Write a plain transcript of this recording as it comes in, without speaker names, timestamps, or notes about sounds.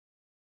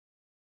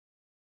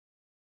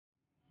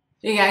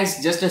Hey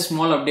guys, just a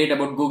small update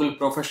about Google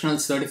professional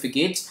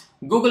certificates.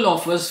 Google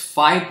offers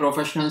 5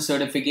 professional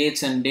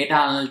certificates in data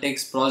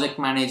analytics, project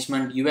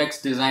management,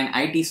 UX design,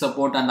 IT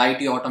support and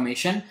IT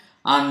automation.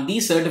 And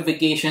these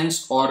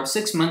certifications are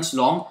 6 months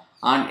long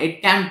and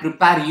it can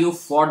prepare you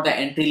for the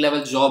entry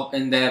level job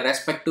in their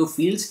respective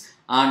fields.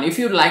 And if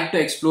you'd like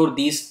to explore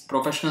these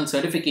professional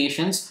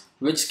certifications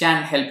which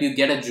can help you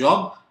get a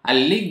job, I'll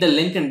leave the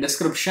link in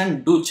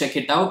description. Do check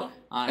it out.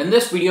 In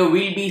this video,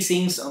 we'll be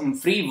seeing some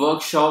free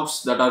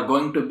workshops that are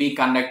going to be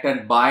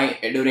conducted by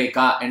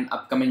Edureka in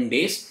upcoming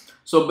days.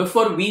 So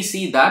before we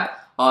see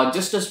that,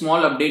 just a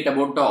small update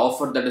about the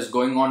offer that is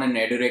going on in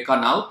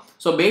Edureka now.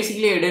 So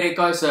basically,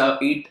 Edureka is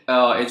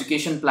a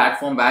education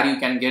platform where you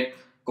can get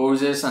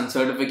courses and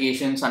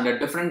certifications under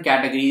different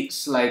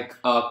categories like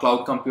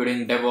cloud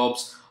computing,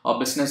 DevOps,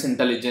 business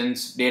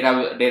intelligence,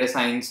 data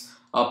science,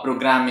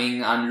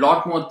 programming, and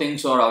lot more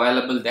things are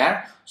available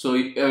there. So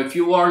if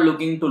you are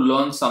looking to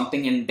learn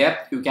something in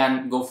depth, you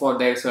can go for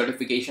their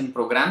certification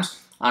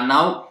programs, and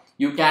now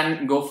you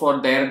can go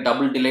for their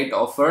double delight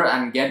offer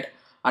and get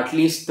at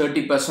least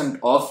 30%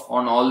 off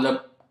on all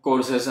the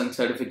courses and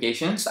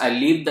certifications. I'll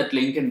leave that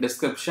link in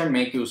description,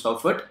 make use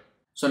of it.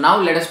 So now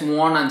let us move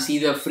on and see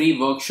the free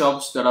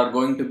workshops that are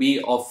going to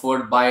be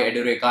offered by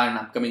Edureka in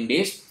upcoming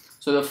days.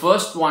 So the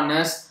first one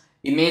is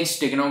image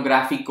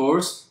steganography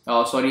course.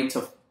 It's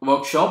a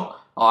workshop.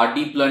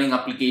 Deep learning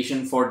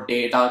application for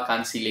data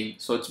concealing.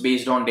 So it's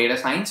based on data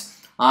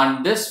science,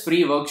 and this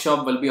free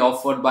workshop will be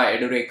offered by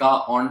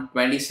Edureka on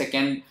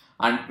 22nd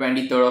and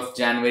 23rd of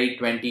January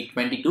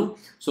 2022.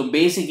 So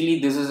basically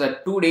this is a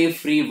 2-day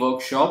free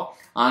workshop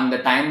and the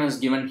time is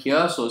given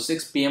here, so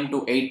 6 p.m.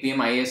 to 8 p.m.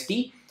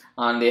 IST,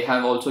 and they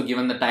have also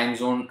given the time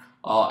zone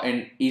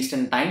in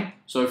Eastern time.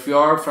 So if you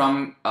are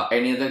from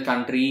any other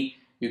country,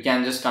 you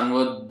can just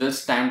convert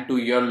this time to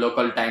your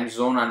local time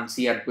zone and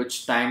see at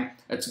which time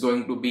it's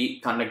going to be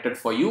conducted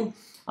for you.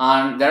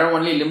 And there are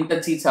only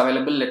limited seats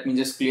available. Let me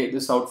just clear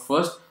this out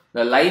first.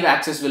 The live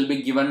access will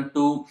be given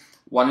to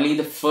only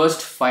the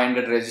first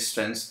 500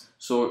 registrants.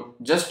 So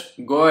just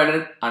go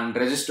ahead and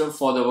register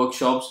for the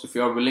workshops if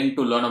you are willing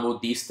to learn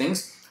about these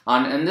things.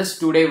 And in this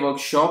 2-day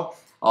workshop,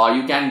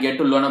 you can get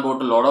to learn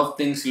about a lot of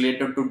things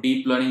related to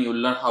deep learning. You'll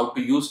learn how to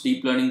use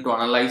deep learning to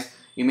analyze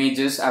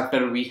images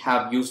after we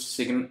have used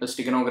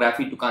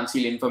steganography to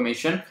conceal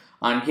information,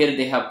 and here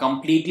they have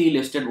completely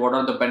listed what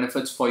are the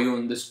benefits for you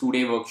in this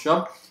 2-day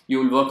workshop. You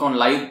will work on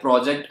live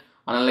project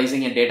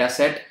analyzing a data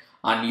set,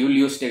 and you'll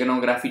use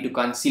steganography to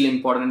conceal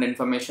important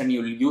information.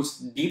 You'll use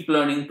deep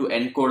learning to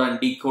encode and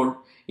decode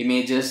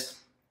images,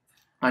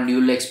 and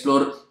you will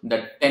explore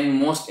the 10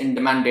 most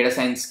in-demand data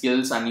science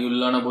skills, and you will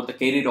learn about the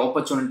career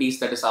opportunities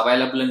that is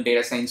available in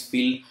data science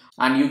field.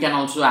 And you can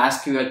also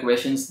ask your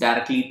questions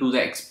directly to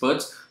the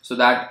experts so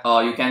that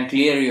you can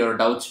clear your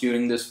doubts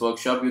during this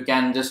workshop. You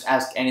can just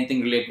ask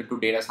anything related to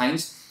data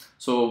science.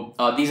 So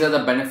these are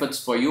the benefits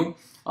for you.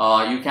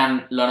 You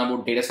can learn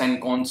about data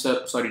science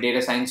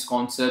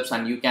concepts,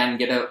 and you can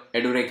get a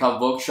Edureka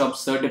workshop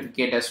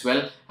certificate as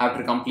well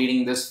after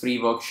completing this free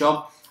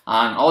workshop.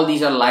 And all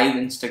these are live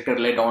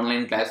instructor-led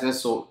online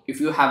classes. So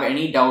if you have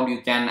any doubt,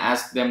 you can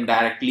ask them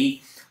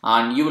directly,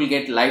 and you will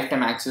get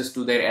lifetime access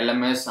to their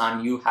LMS,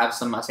 and you have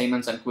some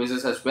assignments and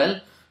quizzes as well.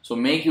 So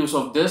make use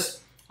of this.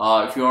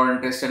 If you are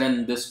interested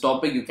in this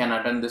topic, you can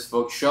attend this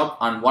workshop.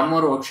 And one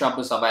more workshop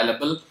is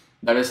available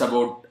that is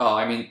about,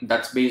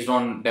 that's based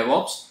on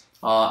DevOps,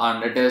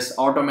 and it is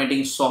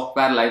automating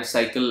software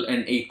lifecycle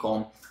in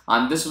e-com.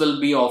 And this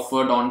will be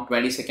offered on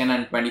 22nd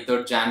and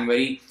 23rd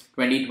January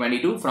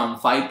 2022 from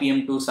 5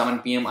 p.m. to 7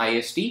 p.m.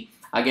 IST.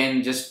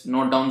 Again, just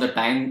note down the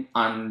time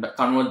and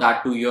convert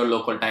that to your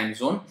local time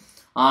zone.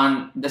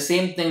 And the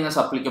same thing is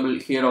applicable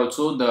here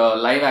also. The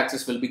live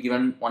access will be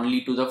given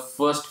only to the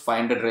first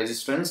 500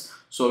 registrants.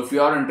 So if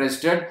you are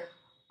interested,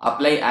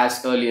 apply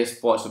as early as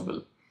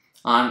possible.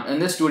 And in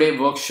this 2-day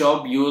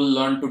workshop, you will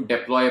learn to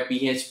deploy a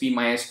PHP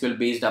MySQL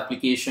based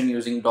application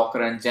using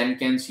Docker and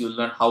Jenkins. You'll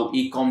learn how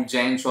e-com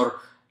giants are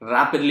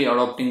rapidly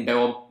adopting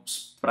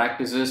DevOps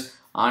practices,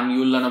 and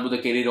you'll learn about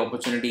the career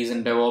opportunities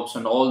in DevOps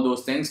and all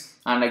those things.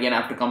 And again,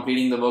 after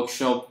completing the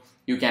workshop,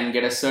 you can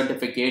get a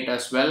certificate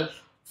as well.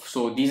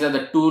 So these are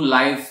the 2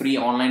 live free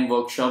online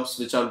workshops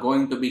which are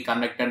going to be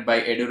conducted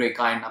by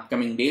Edureka in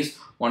upcoming days.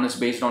 One is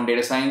based on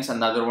data science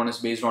and the other one is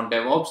based on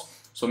DevOps.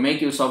 So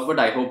make use of it.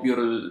 I hope you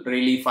will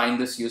really find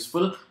this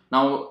useful.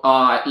 Now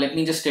let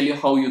me just tell you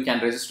how you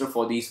can register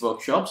for these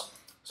workshops.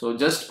 So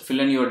just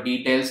fill in your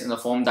details in the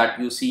form that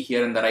you see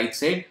here in the right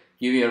side.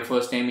 Give your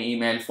first name,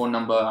 email, phone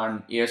number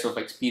and years of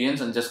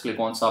experience, and just click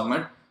on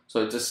submit.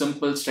 So it's a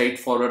simple,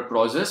 straightforward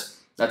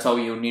process. That's how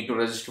you need to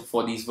register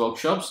for these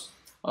workshops.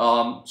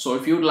 So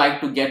if you'd like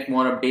to get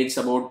more updates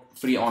about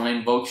free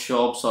online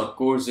workshops or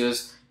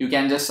courses, you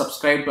can just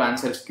subscribe to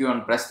answersQ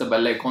and press the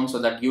bell icon so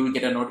that you will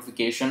get a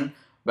notification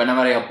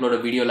whenever I upload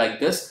a video like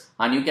this.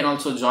 And you can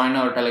also join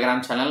our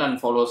Telegram channel and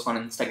follow us on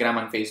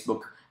Instagram and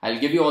Facebook. I'll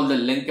give you all the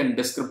link in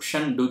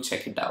description. Do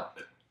check it out.